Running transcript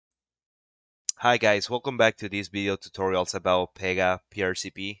Hi guys, welcome back to these video tutorials about Pega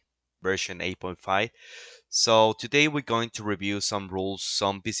PRCP version 8.5. So today we're going to review some rules,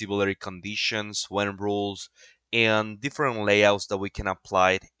 some visibility conditions, when rules, and different layouts that we can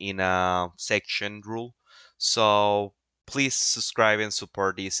apply in a section rule. So please subscribe and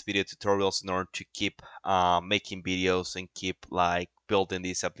support these video tutorials in order to keep making videos and keep building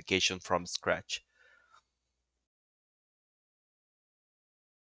this application from scratch.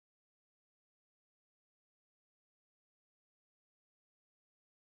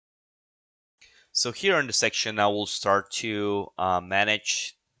 So here in the section, I will start to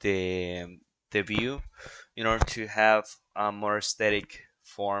manage the view in order to have a more aesthetic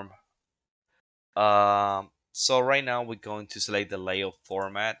form. So right now we're going to select the layout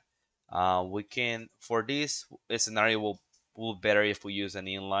format. We can, for this scenario, will better if we use an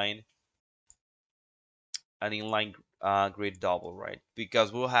inline grid double, right?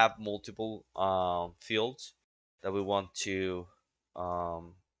 Because we'll have multiple fields that we want to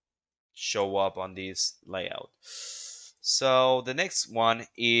um, show up on this layout. So the next one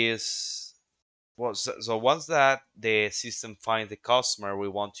is, well, so once that the system finds the customer, we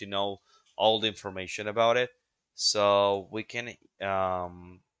want to know all the information about it. So we can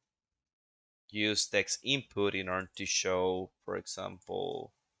use text input in order to show, for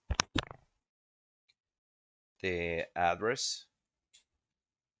example, the address.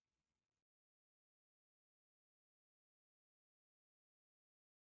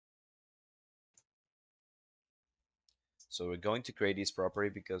 So we're going to create this property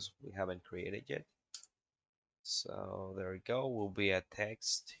because we haven't created yet. So there we go. Will be a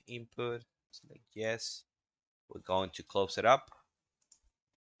text input. Select yes. We're going to close it up,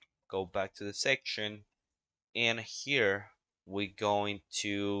 go back to the section, and here we're going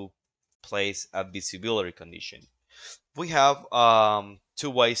to place a visibility condition. We have two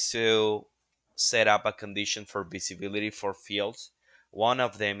ways to set up a condition for visibility for fields. One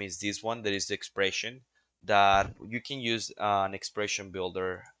of them is this one, that is the expression, that you can use an expression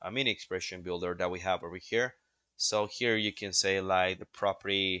builder, a mini expression builder that we have over here. So here you can say like the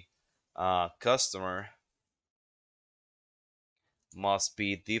property customer must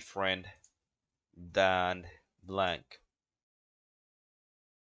be different than blank.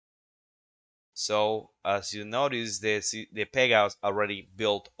 So as you notice, the Pega already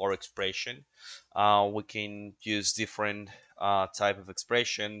built our expression. We can use different type of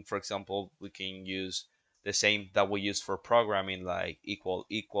expression. For example, we can use the same that we use for programming, like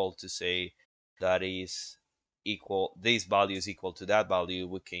equal to say that is equal. This value is equal to that value.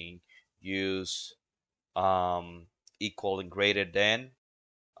 We can use equal and greater than,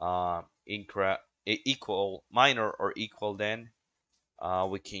 equal, minor, or equal than.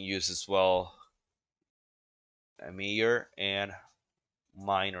 We can use as well a major and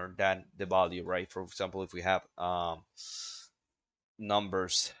minor than the value, right? For example, if we have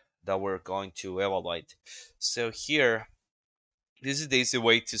numbers that we're going to evaluate. So here, this is the easy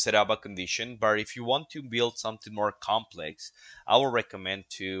way to set up a condition, but if you want to build something more complex, I would recommend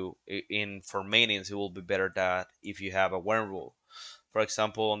to, for maintenance, it will be better that if you have a when rule. For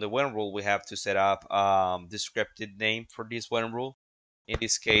example, on the when rule, we have to set up descriptive name for this when rule. In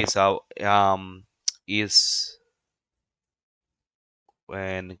this case, is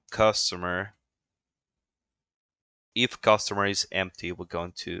when customer, if customer is empty, we're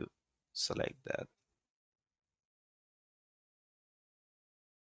going to select that.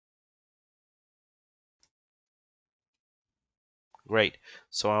 Great.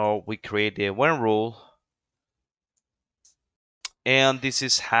 So we create the when rule, and this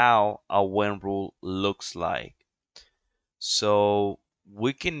is how a when rule looks like. So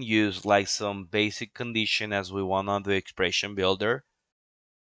we can use like some basic condition as we want on the expression builder.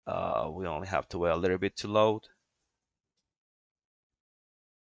 We only have to wait a little bit to load.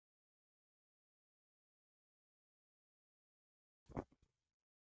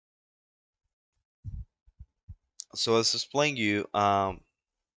 So as explained you,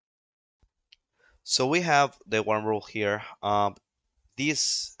 so we have the when rule here.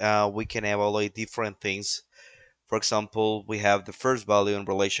 This we can evaluate different things. For example, we have the first value in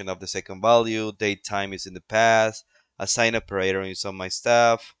relation of the second value, date time is in the past, assign operator in some of my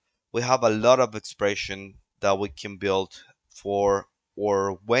stuff. We have a lot of expression that we can build for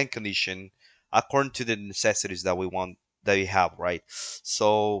or when condition according to the necessities that we want, that we have, right?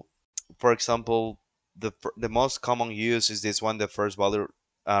 So for example, the most common use is this one, the first value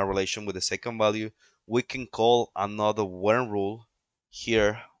relation with the second value. We can call another when rule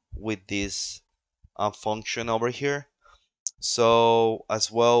here with this function over here. So as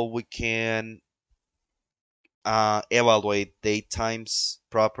well, we can evaluate date times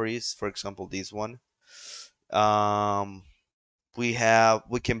properties. For example, this one. Um, we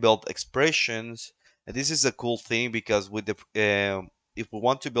can build expressions, and this is a cool thing because with the if we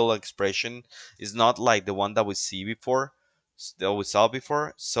want to build an expression, it's not like the one that we see before, that we saw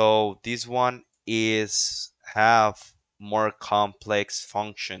before. So this one is have more complex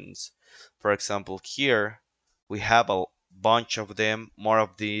functions. For example, here we have a bunch of them. More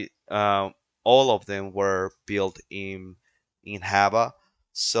of the all of them were built in Java.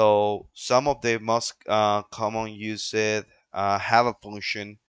 So some of the most common used have a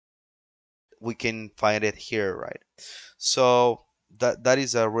function. We can find it here, right? So that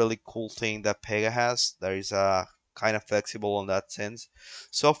is a really cool thing that Pega has. That is a kind of flexible in that sense.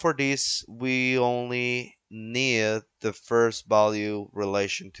 So for this, we only need the first value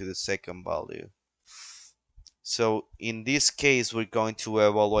relation to the second value. So in this case, we're going to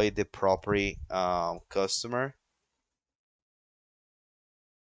evaluate the property customer,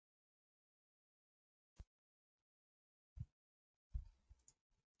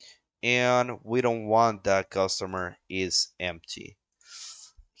 and we don't want that customer is empty.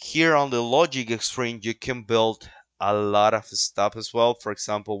 Here on the logic screen, you can build a lot of stuff as well. For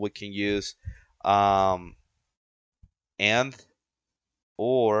example, we can use um, and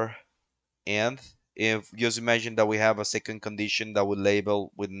or and if just imagine that we have a second condition that we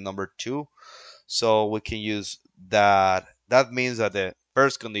label with number 2, so we can use that. That means that the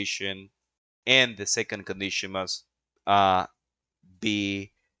first condition and the second condition must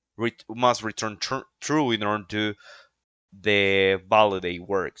be must return true in order to the validate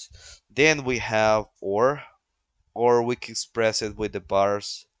works. Then we have or we can express it with the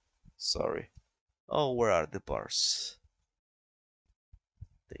bars. Sorry. Oh, where are the bars?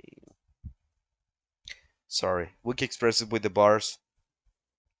 They, sorry. We can express it with the bars.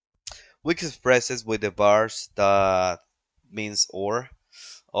 We can express it with the bars that means or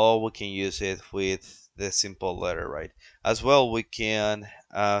we can use it with the simple letter, right? As well, we can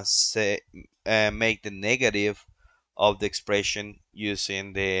make the negative of the expression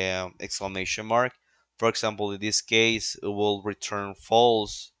using the exclamation mark. For example, in this case, it will return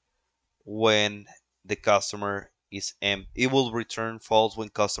false when the customer is empty. It will return false when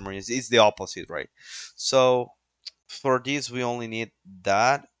customer is. It's the opposite, right? So for this, we only need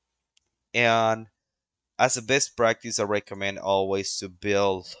that. And as a best practice, I recommend always to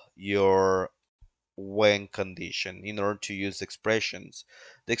build your when condition in order to use expressions.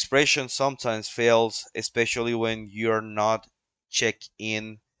 The expression sometimes fails, especially when you're not check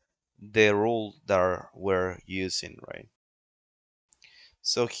in the rule that we're using, right?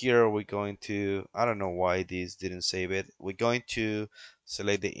 So here we're going to, I don't know why this didn't save it. We're going to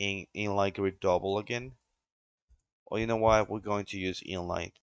select the inline grid double again. Or you know what? We're going to use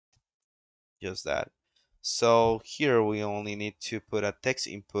inline, just that. So here we only need to put a text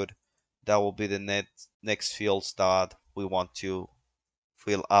input. That will be the next fields that we want to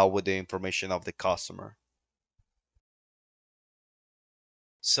fill out with the information of the customer.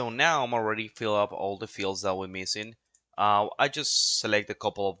 So now I'm already fill up all the fields that we're missing. I just select a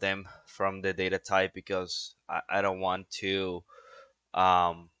couple of them from the data type because I don't want to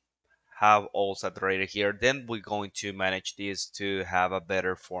um, have all saturated here. Then we're going to manage this to have a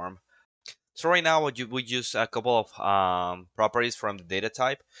better form. So right now we use a couple of properties from the data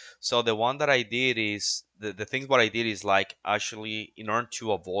type. So the one that I did is the things what I did is like actually in order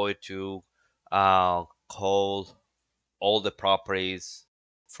to avoid to call all the properties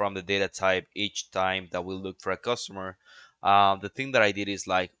from the data type each time that we look for a customer. The thing that I did is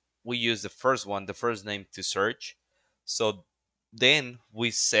like we use the first one, the first name to search. So then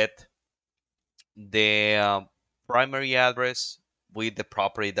we set the primary address with the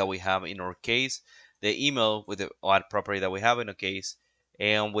property that we have in our case, the email with the property that we have in our case,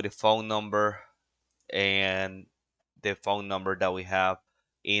 and with the phone number and the phone number that we have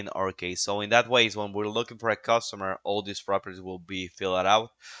in our case. So in that way, when we're looking for a customer, all these properties will be filled out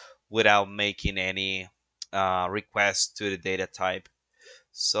without making any requests to the data type.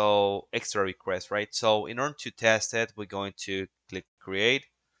 So extra request, right? So in order to test it, we're going to click create.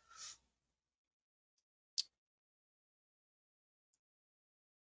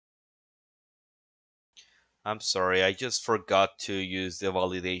 I'm sorry, I just forgot to use the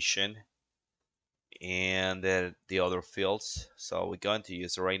validation and the other fields. So we're going to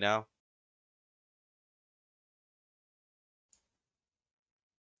use it right now.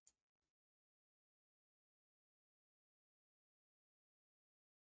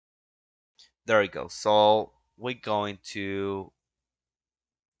 There we go. So we're going to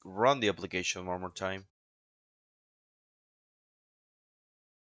run the application one more time.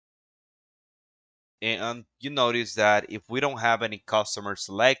 And you notice that if we don't have any customer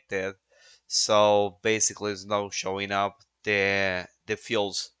selected, so basically it's not showing up the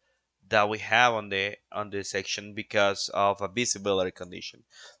fields that we have on the section because of a visibility condition.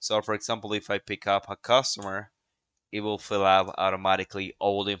 So for example, if I pick up a customer, it will fill out automatically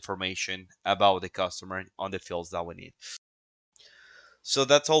all the information about the customer on the fields that we need. So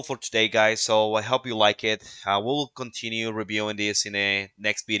that's all for today, guys. So I hope you like it. We'll continue reviewing this in the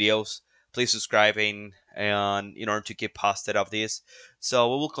next videos. Please subscribe in order to keep posted of this.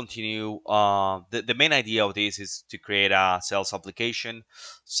 So we will continue. The main idea of this is to create a sales application.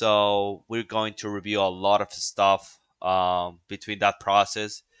 So we're going to review a lot of stuff between that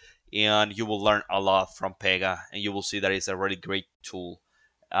process, and you will learn a lot from Pega, and you will see that it's a really great tool.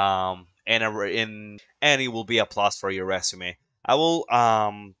 And it will be a plus for your resume. I will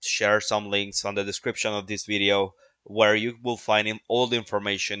share some links on the description of this video where you will find all the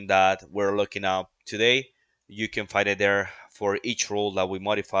information that we're looking up today. You can find it there for each rule that we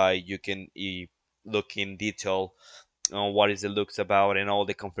modify. You can look in detail on what is the looks about and all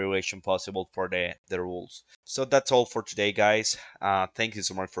the configuration possible for the rules. So that's all for today, guys. Thank you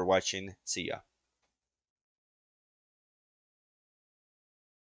so much for watching. See ya.